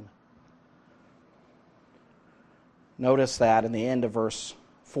Jesus' name. Notice that in the end of verse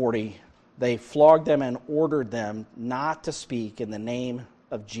 40, they flogged them and ordered them not to speak in the name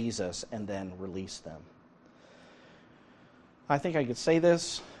of Jesus, and then released them. I think I could say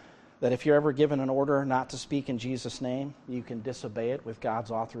this, that if you're ever given an order not to speak in Jesus' name, you can disobey it with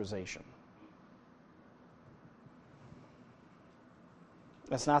God's authorization.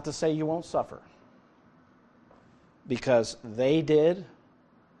 That's not to say you won't suffer, because they did,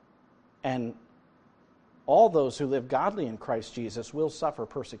 and all those who live godly in Christ Jesus will suffer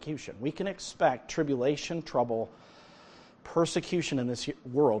persecution. We can expect tribulation, trouble, persecution in this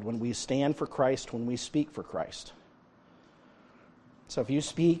world when we stand for Christ, when we speak for Christ. So if you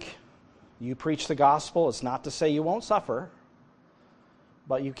speak, you preach the gospel, it's not to say you won't suffer,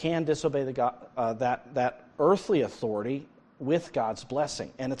 but you can disobey that earthly authority with God's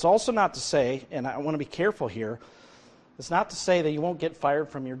blessing. And it's also not to say, and I want to be careful here, it's not to say that you won't get fired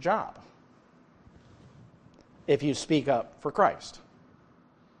from your job if you speak up for Christ.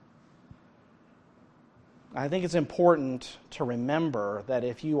 I think it's important to remember that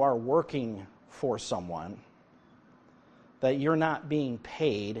if you are working for someone, that you're not being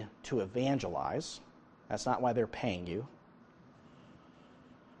paid to evangelize. That's not why they're paying you.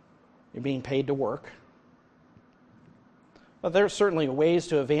 You're being paid to work. But there are certainly ways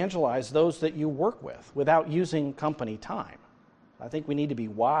to evangelize those that you work with without using company time. I think we need to be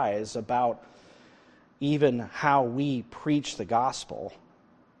wise about even how we preach the gospel.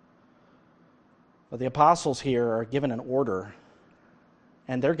 But the apostles here are given an order,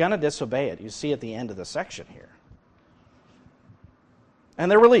 and they're going to disobey it. You see at the end of the section here. And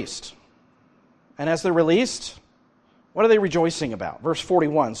they're released. And as they're released, what are they rejoicing about? Verse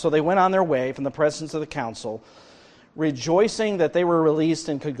 41, so they went on their way from the presence of the council, rejoicing that they were released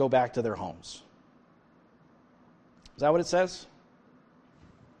and could go back to their homes. Is that what it says?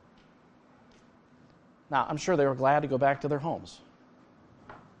 Now, I'm sure they were glad to go back to their homes.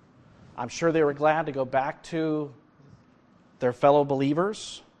 I'm sure they were glad to go back to their fellow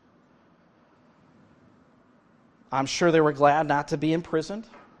believers. I'm sure they were glad not to be imprisoned.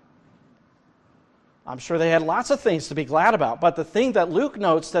 I'm sure they had lots of things to be glad about. But the thing that Luke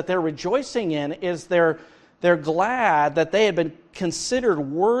notes that they're rejoicing in is they're glad that they had been considered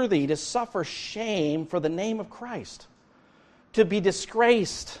worthy to suffer shame for the name of Christ, to be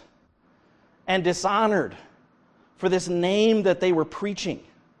disgraced and dishonored for this name that they were preaching.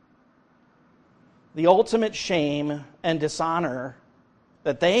 The ultimate shame and dishonor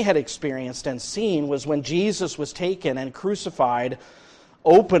that they had experienced and seen was when Jesus was taken and crucified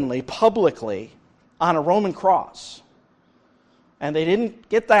openly, publicly, on a Roman cross. And they didn't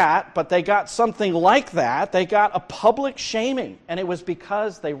get that, but they got something like that. They got a public shaming, and it was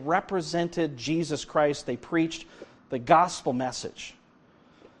because they represented Jesus Christ. They preached the gospel message.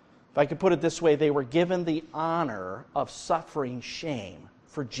 If I could put it this way, they were given the honor of suffering shame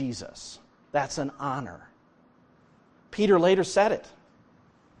for Jesus. That's an honor. Peter later said it.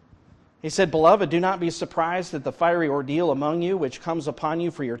 He said, "Beloved, do not be surprised at the fiery ordeal among you, which comes upon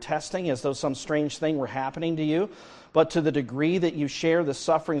you for your testing, as though some strange thing were happening to you. But to the degree that you share the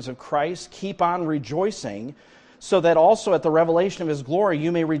sufferings of Christ, keep on rejoicing, so that also at the revelation of His glory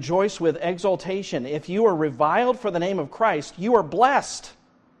you may rejoice with exultation. If you are reviled for the name of Christ, you are blessed."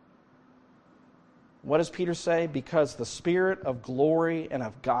 What does Peter say? Because the Spirit of glory and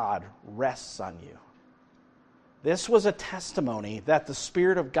of God rests on you. This was a testimony that the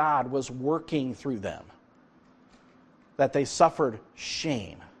Spirit of God was working through them, that they suffered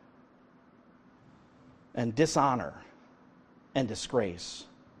shame and dishonor and disgrace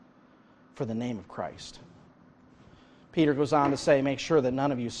for the name of Christ. Peter goes on to say, "Make sure that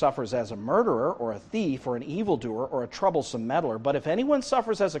none of you suffers as a murderer or a thief or an evildoer or a troublesome meddler. But if anyone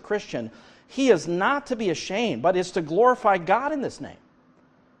suffers as a Christian, he is not to be ashamed, but is to glorify God in this name."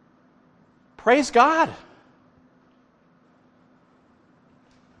 Praise God.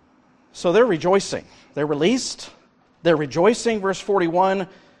 So they're rejoicing. They're released. They're rejoicing, verse 41.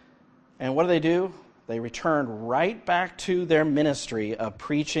 And what do? They returned right back to their ministry of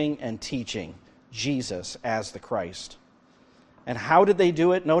preaching and teaching Jesus as the Christ. And how did they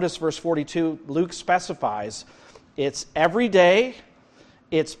do it? Notice verse 42. Luke specifies it's every day,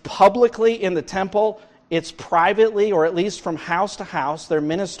 it's publicly in the temple, it's privately, or at least from house to house. They're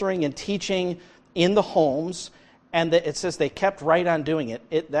ministering and teaching in the homes. And it says they kept right on doing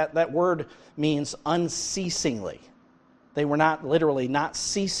it. That word means unceasingly. They were not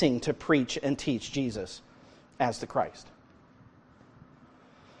ceasing to preach and teach Jesus as the Christ.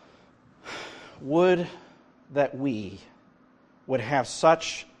 Would that we would have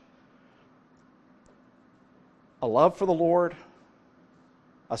such a love for the Lord,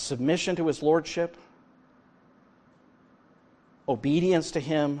 a submission to His Lordship, obedience to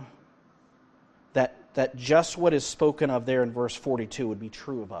Him, that just what is spoken of there in verse 42 would be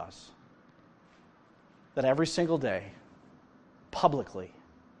true of us. That every single day, publicly,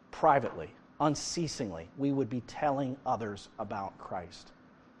 privately, unceasingly, we would be telling others about Christ.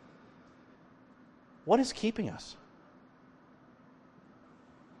 What is keeping us?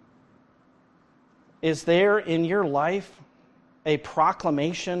 Is there in your life a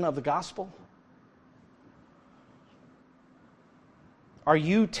proclamation of the gospel? Are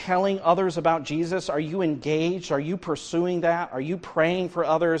you telling others about Jesus? Are you engaged? Are you pursuing that? Are you praying for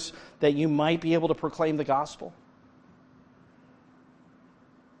others that you might be able to proclaim the gospel?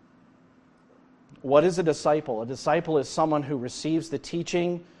 What is a disciple? A disciple is someone who receives the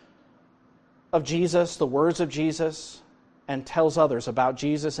teaching of Jesus, the words of Jesus, and tells others about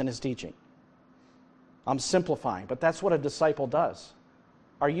Jesus and his teaching. I'm simplifying, but that's what a disciple does.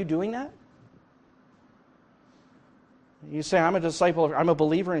 Are you doing that? You say, I'm a disciple, I'm a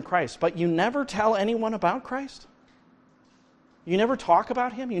believer in Christ, but you never tell anyone about Christ? You never talk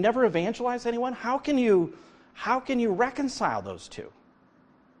about him? You never evangelize anyone? How can you reconcile those two?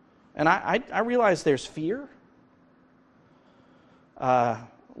 And I realize there's fear.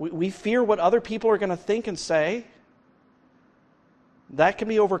 We fear what other people are going to think and say. That can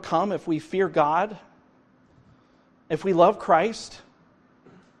be overcome if we fear God, if we love Christ.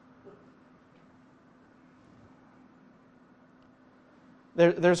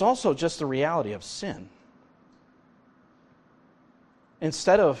 There's also just the reality of sin.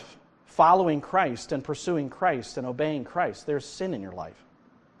 Instead of following Christ and pursuing Christ and obeying Christ, there's sin in your life.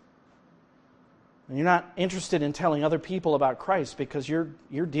 And you're not interested in telling other people about Christ because you're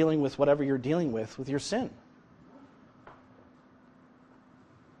dealing with whatever you're dealing with your sin.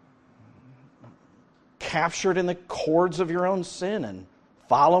 Captured in the cords of your own sin and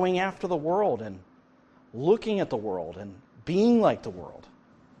following after the world and looking at the world and being like the world.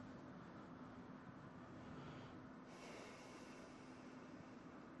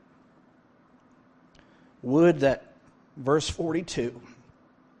 Would that verse 42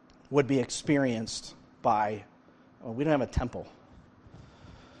 would be experienced by, well, we don't have a temple,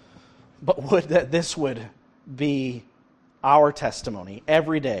 but would that this would be our testimony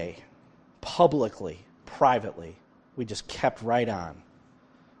every day, publicly, privately. We just kept right on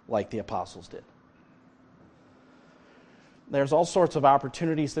like the apostles did. There's all sorts of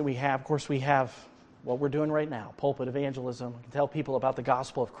opportunities that we have. Of course, we have what we're doing right now, pulpit evangelism. We can tell people about the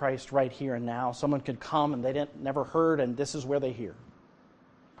gospel of Christ right here and now. Someone could come and they never heard, and this is where they hear.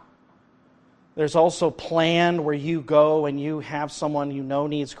 There's also planned where you go and you have someone you know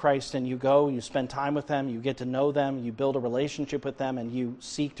needs Christ, and you go, you spend time with them, you get to know them, you build a relationship with them, and you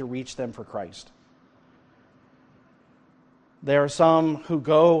seek to reach them for Christ. There are some who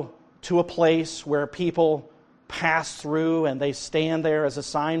go to a place where people pass through and they stand there as a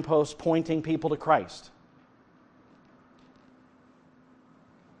signpost pointing people to Christ.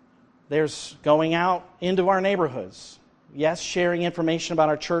 There's going out into our neighborhoods. Yes, sharing information about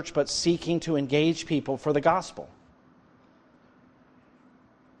our church, but seeking to engage people for the gospel.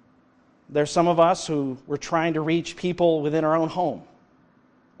 There's some of us who we're trying to reach people within our own home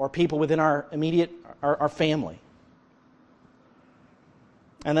or people within our immediate, our family.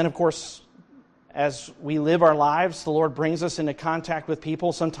 And then, of course, as we live our lives, the Lord brings us into contact with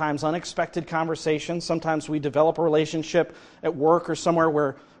people, sometimes unexpected conversations. Sometimes we develop a relationship at work or somewhere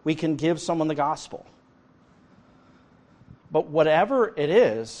where we can give someone the gospel. But whatever it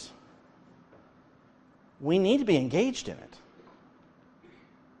is, we need to be engaged in it.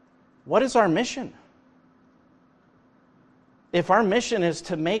 What is our mission? If our mission is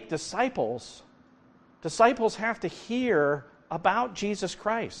to make disciples, disciples have to hear about Jesus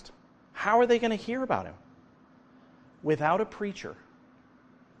Christ. How are they going to hear about him? Without a preacher.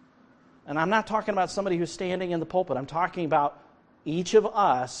 And I'm not talking about somebody who's standing in the pulpit. I'm talking about each of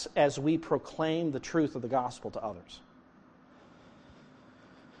us as we proclaim the truth of the gospel to others.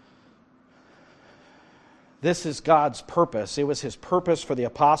 This is God's purpose. It was his purpose for the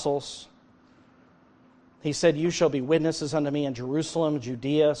apostles. He said, "You shall be witnesses unto me in Jerusalem,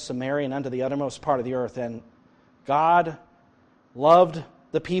 Judea, Samaria, and unto the uttermost part of the earth." And God loved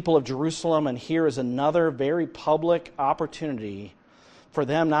the people of Jerusalem, and here is another very public opportunity for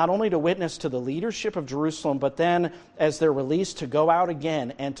them not only to witness to the leadership of Jerusalem, but then as they're released to go out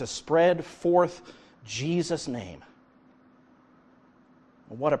again and to spread forth Jesus' name.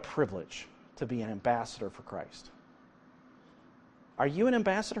 What a privilege to be an ambassador for Christ. Are you an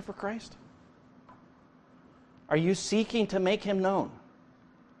ambassador for Christ? Are you seeking to make him known?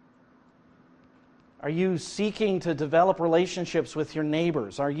 Are you seeking to develop relationships with your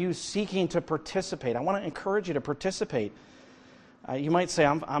neighbors? Are you seeking to participate? I want to encourage you to participate. You might say,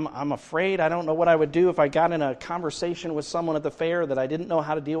 I'm afraid. I don't know what I would do if I got in a conversation with someone at the fair that I didn't know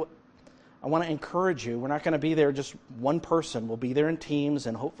how to deal with. I want to encourage you. We're not going to be there just one person. We'll be there in teams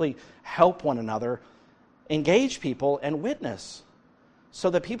and hopefully help one another, engage people, and witness so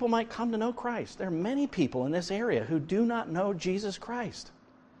that people might come to know Christ. There are many people in this area who do not know Jesus Christ.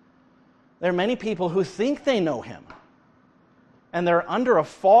 There are many people who think they know him, and they're under a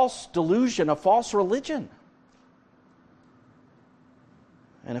false delusion, a false religion.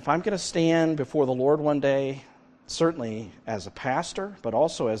 And if I'm going to stand before the Lord one day, certainly as a pastor, but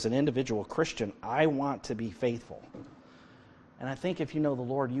also as an individual Christian, I want to be faithful. And I think if you know the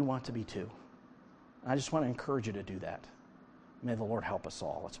Lord, you want to be too. I just want to encourage you to do that. May the Lord help us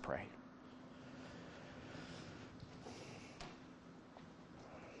all. Let's pray.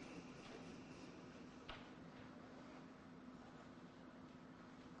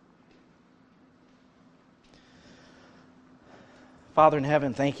 Father in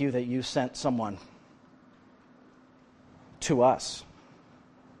heaven, thank you that you sent someone to us.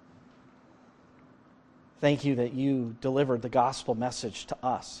 Thank you that you delivered the gospel message to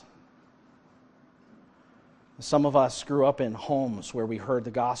us. Some of us grew up in homes where we heard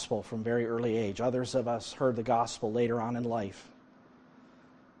the gospel from very early age. Others of us heard the gospel later on in life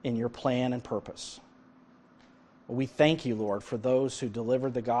in your plan and purpose. We thank you, Lord, for those who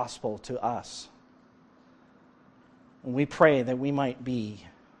delivered the gospel to us. And we pray that we might be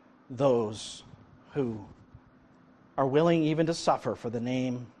those who are willing even to suffer for the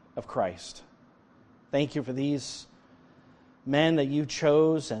name of Christ. Thank you for these men that you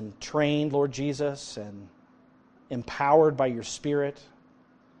chose and trained, Lord Jesus, and empowered by your Spirit.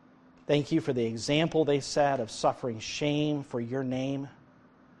 Thank you for the example they set of suffering shame for your name.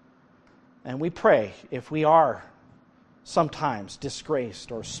 And we pray, if we are sometimes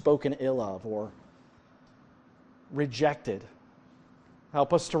disgraced or spoken ill of or rejected,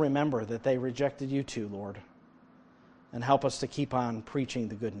 help us to remember that they rejected you too, Lord, and help us to keep on preaching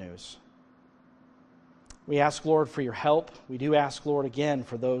the good news. We ask, Lord, for your help. We do ask, Lord, again,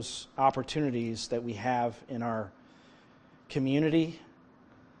 for those opportunities that we have in our community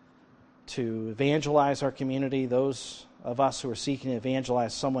to evangelize our community, those of us who are seeking to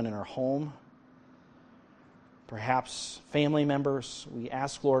evangelize someone in our home, perhaps family members. We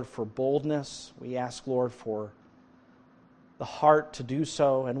ask, Lord, for boldness. We ask, Lord, for the heart to do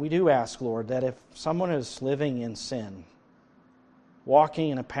so. And we do ask, Lord, that if someone is living in sin, walking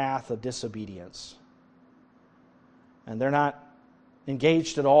in a path of disobedience, and they're not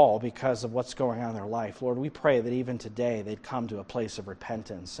engaged at all because of what's going on in their life, Lord, we pray that even today they'd come to a place of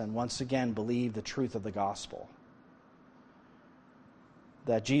repentance and once again believe the truth of the gospel,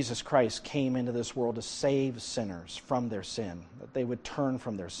 that Jesus Christ came into this world to save sinners from their sin, that they would turn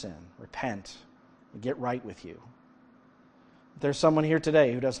from their sin, repent, and get right with you. If there's someone here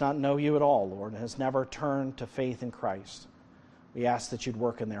today who does not know you at all, Lord, and has never turned to faith in Christ, we ask that you'd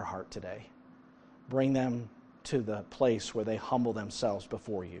work in their heart today. Bring them to the place where they humble themselves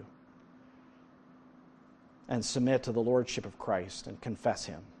before you and submit to the lordship of Christ and confess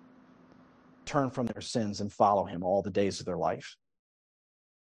him. Turn from their sins and follow him all the days of their life.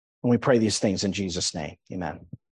 And we pray these things in Jesus' name. Amen.